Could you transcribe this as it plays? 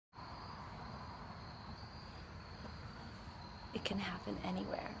it can happen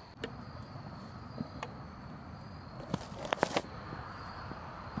anywhere.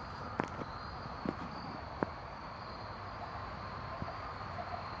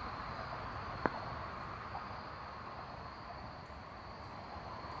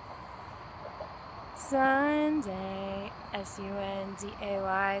 Sunday,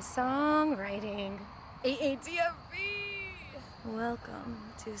 S-U-N-D-A-Y, Songwriting, AATFP. Welcome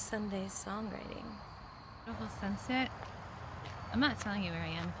to Sunday's Songwriting. Beautiful sunset. I'm not telling you where I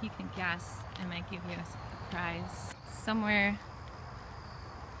am. If you can guess, I might give you a surprise. Somewhere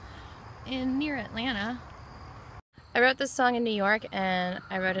near Atlanta. I wrote this song in New York, and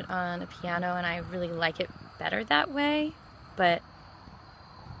I wrote it on a piano, and I really like it better that way, but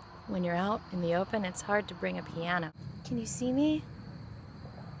when you're out in the open, it's hard to bring a piano. Can you see me?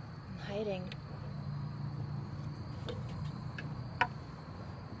 I'm hiding.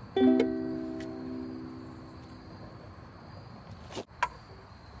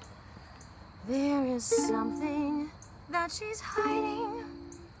 There is something that she's hiding,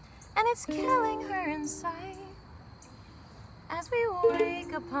 and it's killing her inside. As we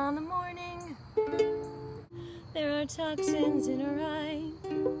wake up in the morning, there are toxins in her eye.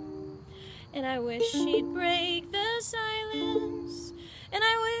 And I wish she'd break the silence, and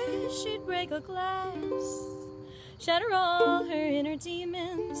I wish she'd break a glass, shatter all her inner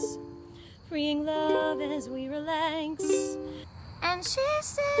demons, freeing love as we relax. And she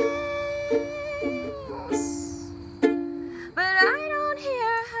sings, but I don't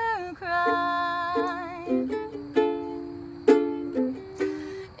hear her cry.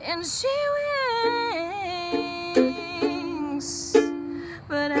 And she winks,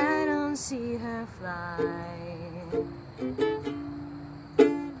 but I don't see her fly.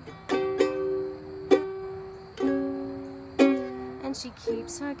 And she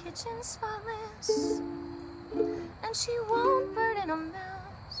keeps her kitchen spotless, and she won't burden a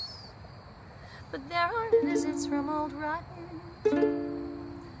mouse. But there are visits from old rotten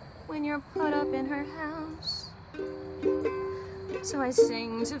when you're put up in her house. So I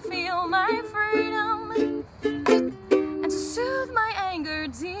sing to feel my freedom and to soothe my anger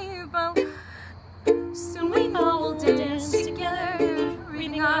deep. Oh, soon we all will dance together,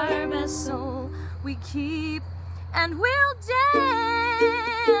 breathing our best soul we keep, and we'll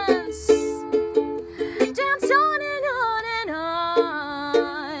dance, dance on and on and on,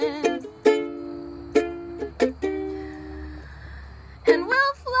 and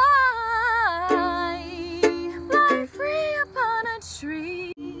we'll fly, fly free upon a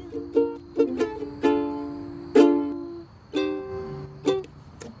tree.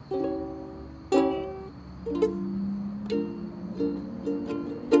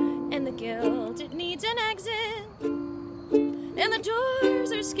 And the guilt, it needs an exit, and the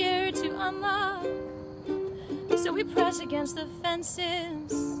doors are scared to unlock. So we press against the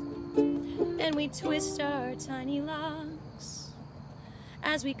fences, and we twist our tiny locks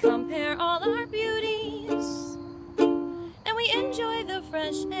as we compare all our beauties, and we enjoy the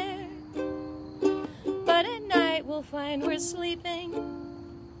fresh air. But at night we'll find we're sleeping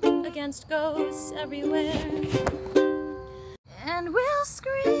against ghosts everywhere. And we'll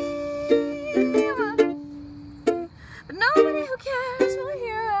scream, but nobody who cares will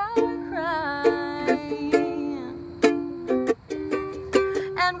hear our cry.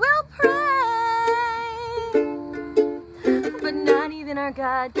 And we'll pray, but not even our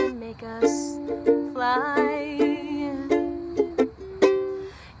God can make us fly.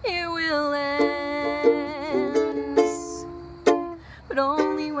 It will end, but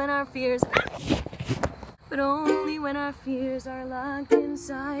only when our fears are locked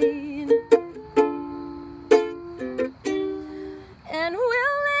inside. And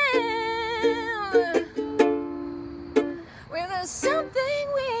we'll live where there's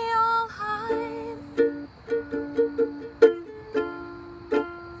something we all hide.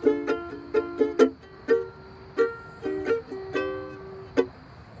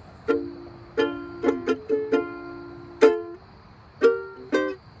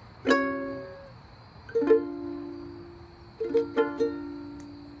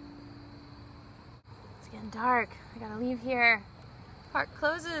 It's getting dark. I gotta leave here. Park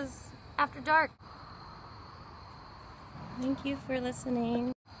closes after dark. Thank you for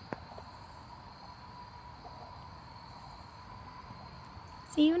listening.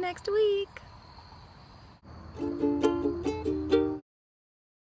 See you next week.